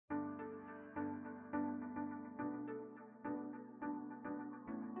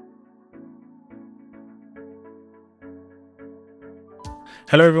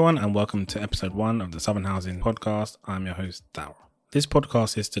Hello, everyone, and welcome to episode 1 of the Southern Housing Podcast. I'm your host, Daryl. This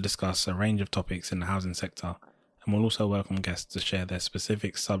podcast is to discuss a range of topics in the housing sector, and we'll also welcome guests to share their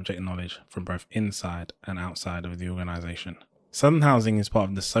specific subject knowledge from both inside and outside of the organisation. Southern Housing is part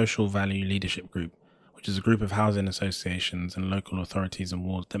of the Social Value Leadership Group, which is a group of housing associations and local authorities and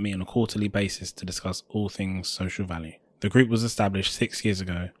wards that meet on a quarterly basis to discuss all things social value. The group was established 6 years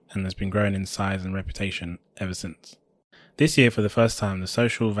ago and has been growing in size and reputation ever since. This year, for the first time, the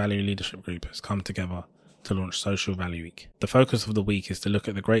Social Value Leadership Group has come together to launch Social Value Week. The focus of the week is to look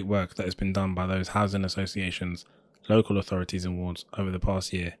at the great work that has been done by those housing associations, local authorities and wards over the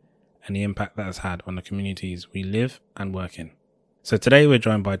past year and the impact that has had on the communities we live and work in. So today we're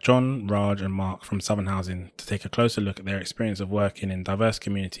joined by John, Raj and Mark from Southern Housing to take a closer look at their experience of working in diverse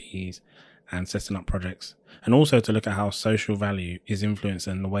communities and setting up projects, and also to look at how social value is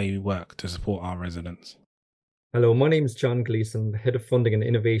influencing the way we work to support our residents. Hello, my name is John Gleeson, the Head of Funding and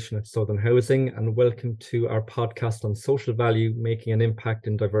Innovation at Southern Housing, and welcome to our podcast on social value, making an impact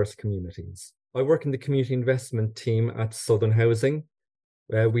in diverse communities. I work in the community investment team at Southern Housing.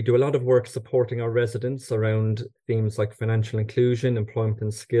 We do a lot of work supporting our residents around themes like financial inclusion, employment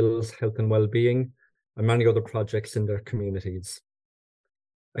and skills, health and well-being, and many other projects in their communities.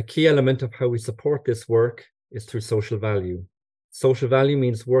 A key element of how we support this work is through social value. Social value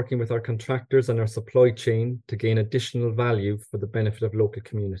means working with our contractors and our supply chain to gain additional value for the benefit of local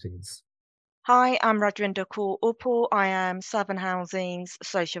communities. Hi, I'm Rajwinder Kaur Uppal. I am Southern Housing's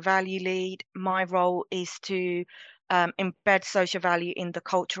Social Value Lead. My role is to embed social value in the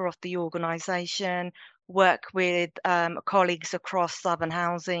culture of the organisation, work with colleagues across Southern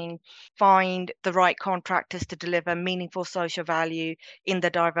Housing, find the right contractors to deliver meaningful social value in the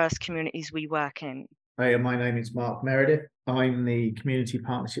diverse communities we work in. Hi, my name is Mark Meredith. I'm the Community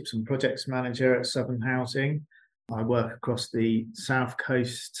Partnerships and Projects Manager at Southern Housing. I work across the South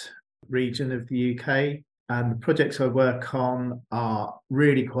Coast region of the UK, and the projects I work on are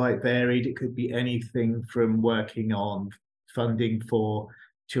really quite varied. It could be anything from working on funding for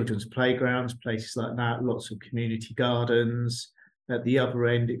children's playgrounds, places like that, lots of community gardens. At the other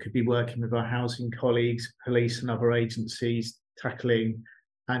end, it could be working with our housing colleagues, police and other agencies, tackling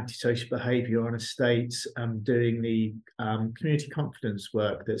antisocial behaviour on estates, doing the community confidence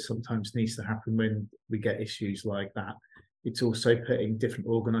work that sometimes needs to happen when we get issues like that. It's also putting different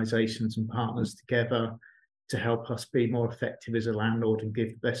organisations and partners together to help us be more effective as a landlord and give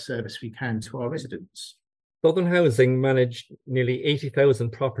the best service we can to our residents. Southern Housing managed nearly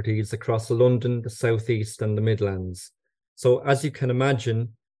 80,000 properties across London, the South East and the Midlands. So as you can imagine,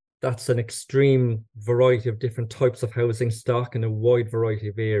 that's an extreme variety of different types of housing stock in a wide variety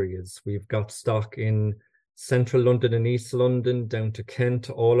of areas. We've got stock in central London and East London, down to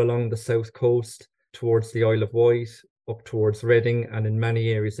Kent, all along the south coast, towards the Isle of Wight, up towards Reading, and in many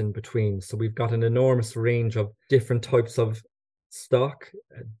areas in between. So we've got an enormous range of different types of stock,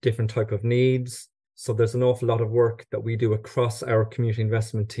 different type of needs. So there's an awful lot of work that we do across our community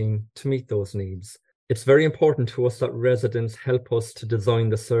investment team to meet those needs. It's very important to us that residents help us to design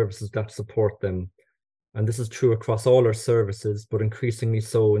the services that support them. And this is true across all our services, but increasingly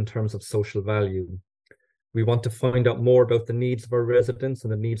so in terms of social value. We want to find out more about the needs of our residents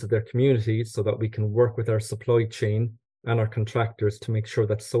and the needs of their communities so that we can work with our supply chain and our contractors to make sure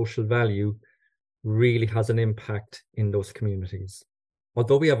that social value really has an impact in those communities.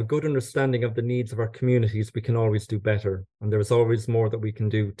 Although we have a good understanding of the needs of our communities, we can always do better. And there is always more that we can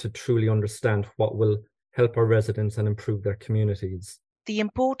do to truly understand what will help our residents and improve their communities. The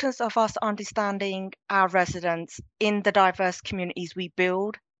importance of us understanding our residents in the diverse communities we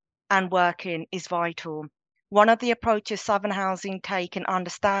build and work in is vital. One of the approaches Southern Housing take in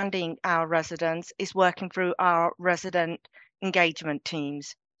understanding our residents is working through our resident engagement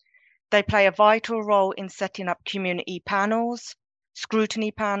teams. They play a vital role in setting up community panels,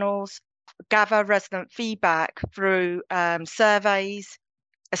 scrutiny panels, gather resident feedback through surveys,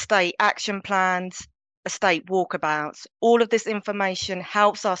 estate action plans, estate walkabouts. All of this information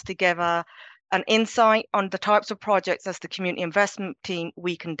helps us to gather an insight on the types of projects as the community investment team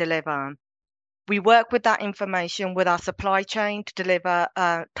we can deliver. We work with that information with our supply chain to deliver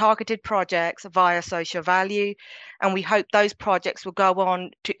targeted projects via social value, and we hope those projects will go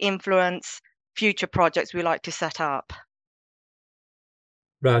on to influence future projects we like to set up.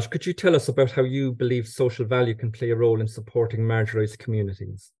 Raj, could you tell us about how you believe social value can play a role in supporting marginalised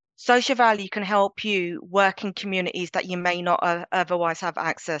communities? Social value can help you work in communities that you may not otherwise have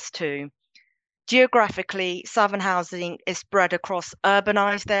access to. Geographically, Southern Housing is spread across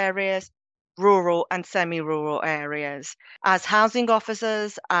urbanised areas, rural and semi-rural areas. As housing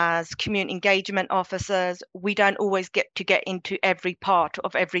officers, as community engagement officers, we don't always get into every part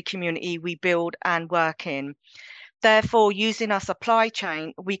of every community we build and work in. Therefore, using our supply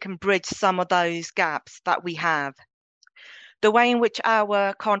chain, we can bridge some of those gaps that we have. The way in which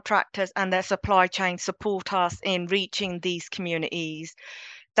our contractors and their supply chain support us in reaching these communities,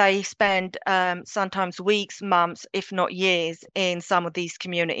 they spend sometimes weeks, months, if not years in some of these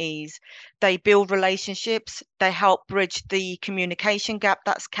communities. They build relationships. They help bridge the communication gap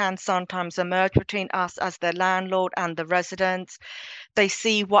that can sometimes emerge between us as the landlord and the residents. They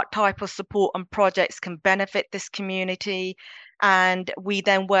see what type of support and projects can benefit this community. And we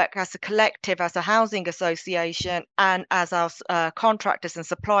then work as a collective, as a housing association, and as our contractors and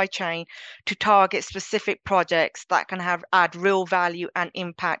supply chain to target specific projects that can add real value and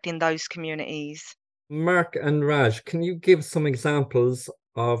impact in those communities. Mark and Raj, can you give some examples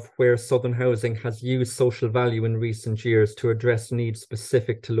of where Southern Housing has used social value in recent years to address needs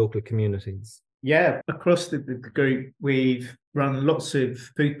specific to local communities? Yeah, across the group, we've run lots of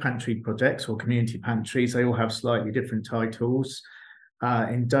food pantry projects or community pantries. They all have slightly different titles.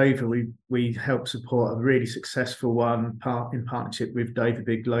 In Dover, we helped support a really successful one in partnership with Dover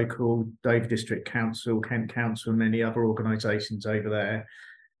Big Local, Dover District Council, Kent Council, and many other organisations over there.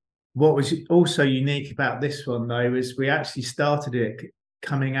 What was also unique about this one, though, is we actually started it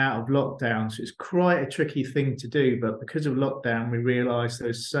coming out of lockdown. So it's quite a tricky thing to do, but because of lockdown, we realised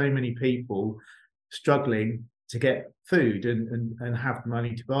there's so many people struggling to get food and have the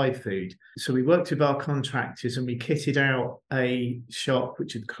money to buy food. So we worked with our contractors and we kitted out a shop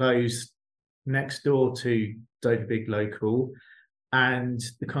which had closed next door to Dover Big Local. And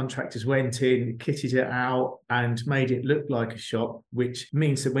the contractors went in, kitted it out and made it look like a shop, which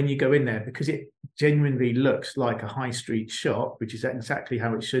means that when you go in there, because it genuinely looks like a high street shop, which is exactly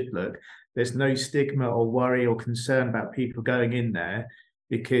how it should look, there's no stigma or worry or concern about people going in there,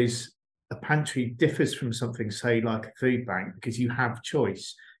 because a pantry differs from something, say, like a food bank, because you have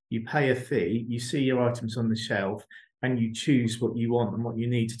choice. You pay a fee, you see your items on the shelf, and you choose what you want and what you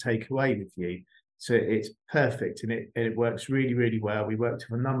need to take away with you. So it's perfect and it works really, really well. We worked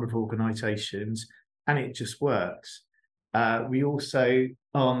with a number of organisations and it just works. We also,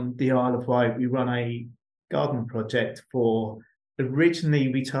 on the Isle of Wight, we run a garden project for,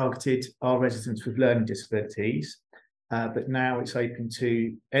 originally we targeted our residents with learning disabilities, but now it's open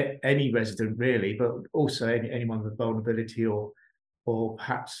to any resident really, but also anyone with vulnerability or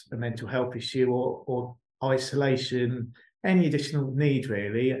perhaps a mental health issue or isolation, any additional need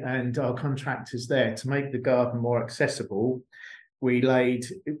really. And our contractors there to make the garden more accessible. We laid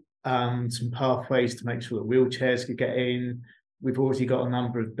some pathways to make sure that wheelchairs could get in. We've already got a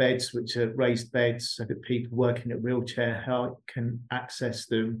number of beds which are raised beds so that people working at wheelchair help can access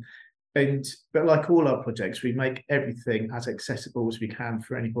them. But like all our projects, we make everything as accessible as we can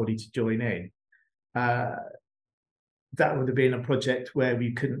for anybody to join in. That would have been a project where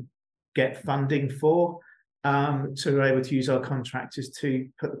we couldn't get funding for. So we're able to use our contractors to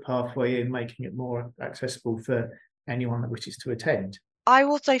put the pathway in, making it more accessible for anyone that wishes to attend. I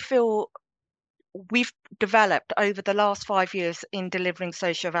also feel we've developed over the last 5 years in delivering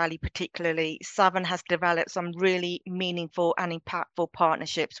social value, particularly Southern has developed some really meaningful and impactful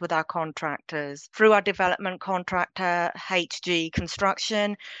partnerships with our contractors. Through our development contractor, HG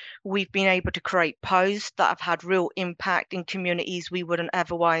Construction, we've been able to create posts that have had real impact in communities we wouldn't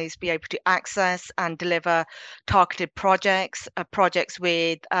otherwise be able to access, and deliver targeted projects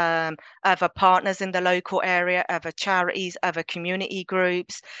with other partners in the local area, other charities, other community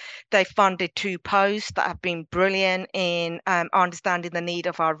groups. They funded 2 posts that have been brilliant in understanding the need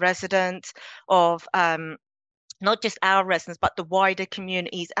of our residents, of not just our residents, but the wider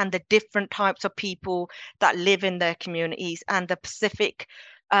communities and the different types of people that live in their communities and the specific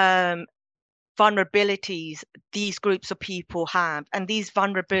vulnerabilities these groups of people have. And these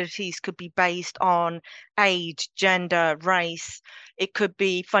vulnerabilities could be based on age, gender, race. It could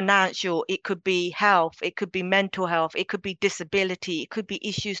be financial, it could be health, it could be mental health, it could be disability, it could be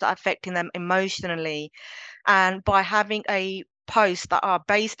issues that are affecting them emotionally. And by having a posts that are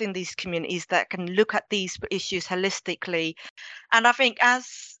based in these communities that can look at these issues holistically. And I think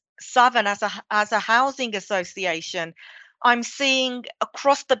as Southern, as a housing association, I'm seeing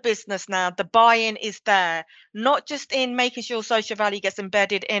across the business now, the buy-in is there, not just in making sure social value gets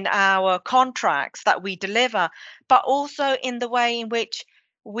embedded in our contracts that we deliver, but also in the way in which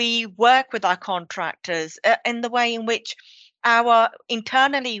we work with our contractors, in the way in which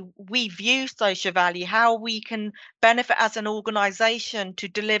internally we view social value, how we can benefit as an organization to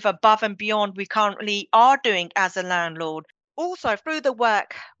deliver above and beyond we currently are doing as a landlord. Also, through the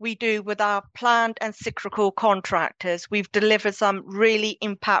work we do with our planned and cyclical contractors, we've delivered some really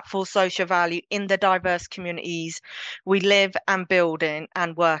impactful social value in the diverse communities we live and build in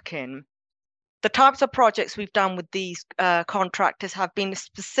and work in. The types of projects we've done with these contractors have been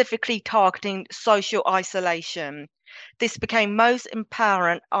specifically targeting social isolation. This became most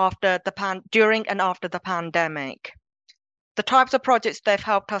apparent during and after the pandemic. The types of projects they've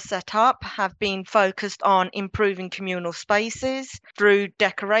helped us set up have been focused on improving communal spaces through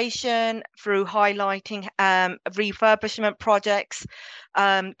decoration, through highlighting refurbishment projects,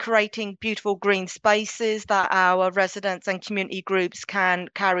 creating beautiful green spaces that our residents and community groups can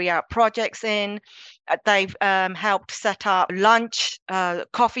carry out projects in. They've helped set up lunch,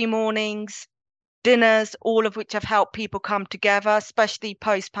 coffee mornings, dinners, all of which have helped people come together, especially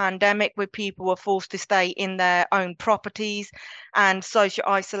post-pandemic, where people were forced to stay in their own properties, and social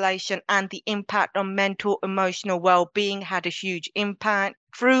isolation and the impact on mental, emotional well-being had a huge impact.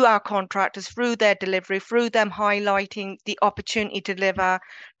 Through our contractors, through their delivery, through them highlighting the opportunity to deliver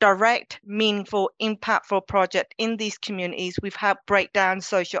direct, meaningful, impactful project in these communities, we've helped break down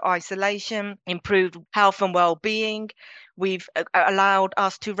social isolation, improved health and well-being. We've allowed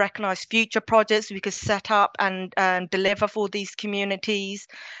us to recognise future projects we could set up and deliver for these communities.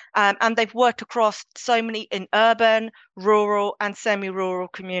 And they've worked across so many in urban, rural and semi-rural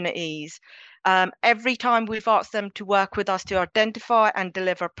communities. Every time we've asked them to work with us to identify and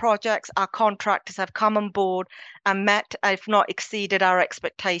deliver projects, our contractors have come on board and met, if not exceeded, our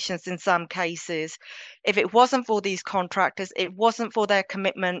expectations in some cases. If it wasn't for these contractors, it wasn't for their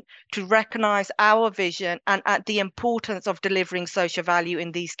commitment to recognise our vision and the importance of delivering social value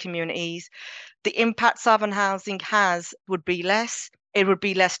in these communities, the impact Southern Housing has would be less. It would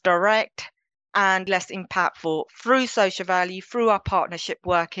be less direct and less impactful. Through social value, through our partnership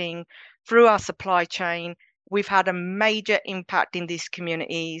working, through our supply chain, we've had a major impact in these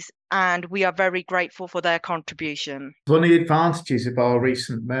communities, and we are very grateful for their contribution. One of the advantages of our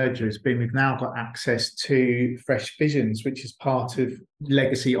recent merger has been we've now got access to Fresh Visions, which is part of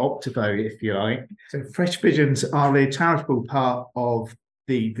Legacy Optivo, if you like. So Fresh Visions are the charitable part of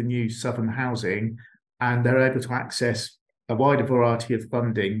the new Southern Housing, and they're able to access a wider variety of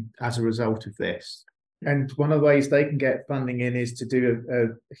funding as a result of this. And one of the ways they can get funding in is to do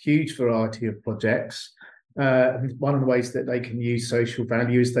a huge variety of projects. One of the ways that they can use social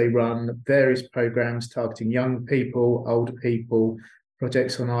value is they run various programs targeting young people, older people,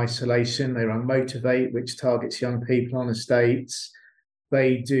 projects on isolation. They run Motivate, which targets young people on estates.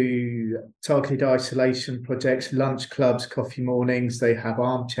 They do targeted isolation projects, lunch clubs, coffee mornings. They have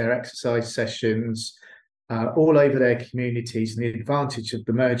armchair exercise sessions all over their communities. And the advantage of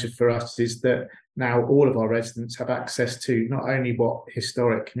the merger for us is that now all of our residents have access to not only what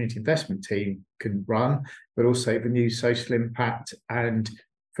historic community investment team can run, but also the new social impact and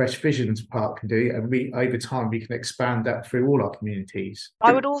Fresh Visions part can do. And over time, we can expand that through all our communities.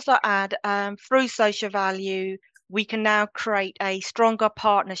 I would also add, through social value, we can now create a stronger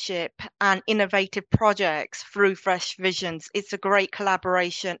partnership and innovative projects through Fresh Visions. It's a great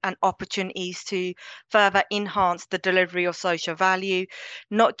collaboration and opportunities to further enhance the delivery of social value,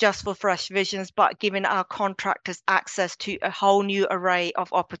 not just for Fresh Visions, but giving our contractors access to a whole new array of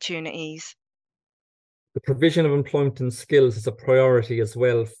opportunities. The provision of employment and skills is a priority as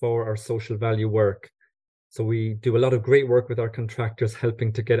well for our social value work. So we do a lot of great work with our contractors,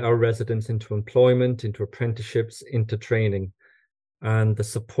 helping to get our residents into employment, into apprenticeships, into training. And the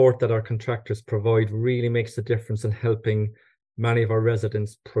support that our contractors provide really makes a difference in helping many of our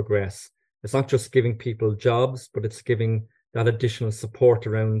residents progress. It's not just giving people jobs, but it's giving that additional support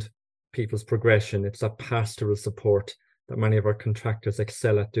around people's progression. It's that pastoral support that many of our contractors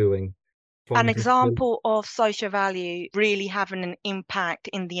excel at doing. An example of social value really having an impact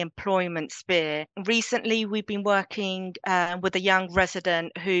in the employment sphere. Recently, we've been working with a young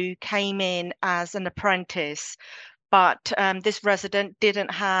resident who came in as an apprentice, but this resident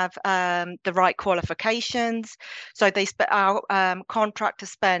didn't have the right qualifications. So our contractor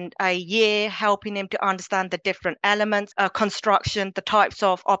spent a year helping him to understand the different elements of construction, the types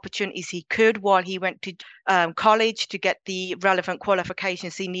of opportunities he could while he went to college to get the relevant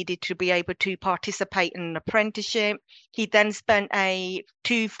qualifications he needed to be able to participate in an apprenticeship. He then spent 2-3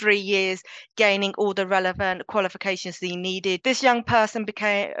 years gaining all the relevant qualifications he needed. This young person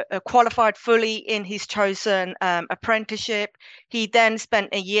became qualified fully in his chosen apprenticeship. He then spent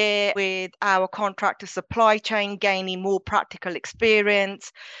a year with our contractor supply chain, gaining more practical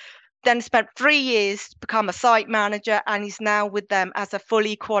experience. then spent 3 years to become a site manager, and he's now with them as a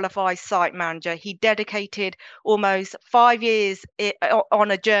fully qualified site manager. He dedicated almost 5 years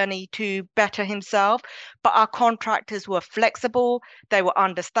on a journey to better himself, but our contractors were flexible, they were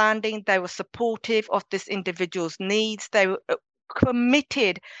understanding, they were supportive of this individual's needs, they were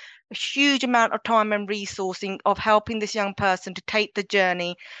committed a huge amount of time and resourcing of helping this young person to take the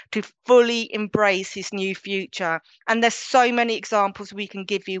journey to fully embrace his new future. And there's so many examples we can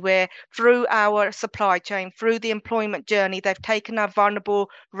give you where through our supply chain, through the employment journey, they've taken our vulnerable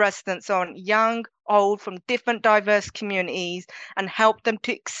residents on, young, old, from different diverse communities, and helped them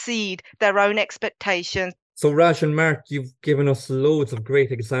to exceed their own expectations. So Raj and Mark, you've given us loads of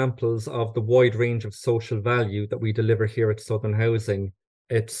great examples of the wide range of social value that we deliver here at Southern Housing.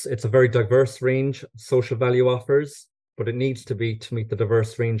 It's a very diverse range of social value offers, but it needs to be to meet the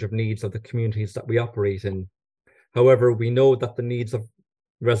diverse range of needs of the communities that we operate in. However, we know that the needs of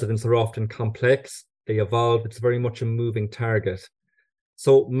residents are often complex, they evolve, it's very much a moving target.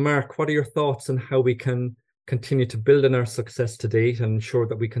 So Mark, what are your thoughts on how we can continue to build on our success to date and ensure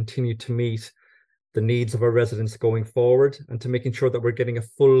that we continue to meet the needs of our residents going forward, and to making sure that we're getting a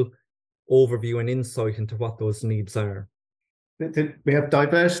full overview and insight into what those needs are? We have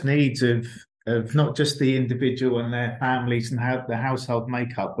diverse needs of not just the individual and their families and how the household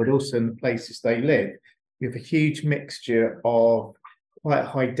makeup, but also in the places they live. We have a huge mixture of quite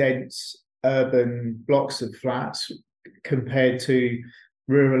high dense urban blocks of flats compared to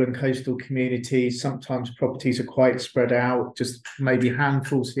rural and coastal communities. Sometimes properties are quite spread out, just maybe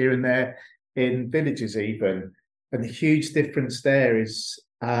handfuls here and there in villages even. And the huge difference there is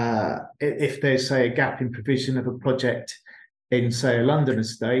if there's, say, a gap in provision of a project in, say, a London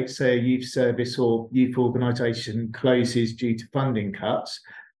estate, say a youth service or youth organisation closes due to funding cuts,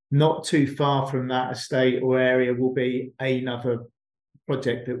 not too far from that estate or area will be another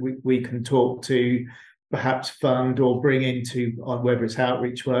project that we can talk to, perhaps fund or bring into, whether it's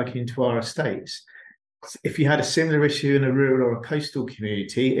outreach work, into our estates. If you had a similar issue in a rural or a coastal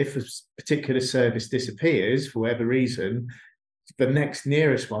community, if a particular service disappears for whatever reason, the next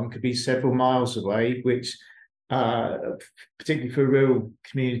nearest one could be several miles away, which particularly for rural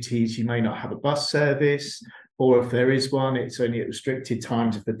communities, you may not have a bus service, or if there is one, it's only at restricted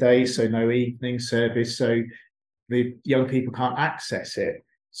times of the day, so no evening service, so the young people can't access it.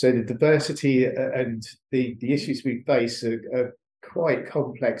 So the diversity and the issues we face are quite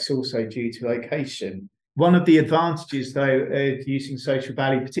complex also due to location. One of the advantages, though, of using social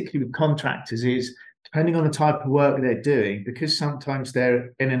value, particularly with contractors, is depending on the type of work they're doing, because sometimes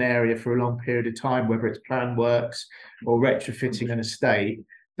they're in an area for a long period of time, whether it's planned works or retrofitting an estate,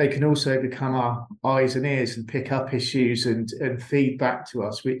 they can also become our eyes and ears and pick up issues and feedback to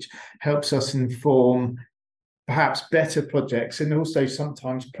us, which helps us inform perhaps better projects, and also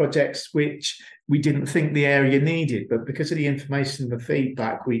sometimes projects which we didn't think the area needed, but because of the information and the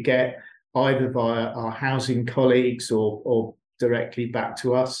feedback we get either via our housing colleagues or directly back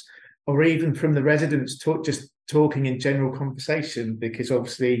to us, or even from the residents just talking in general conversation, because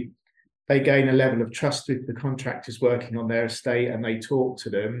obviously they gain a level of trust with the contractors working on their estate and they talk to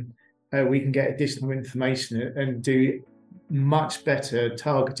them, we can get additional information and do much better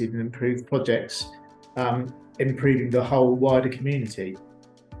targeted and improved projects, improving the whole wider community.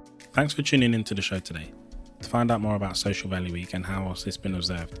 Thanks for tuning into the show today. To find out more about Social Value Week and how else it's been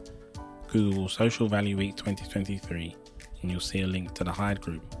observed, Google Social Value Week 2023 and you'll see a link to the Hired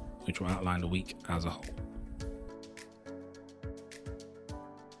group, which will outline the week as a whole.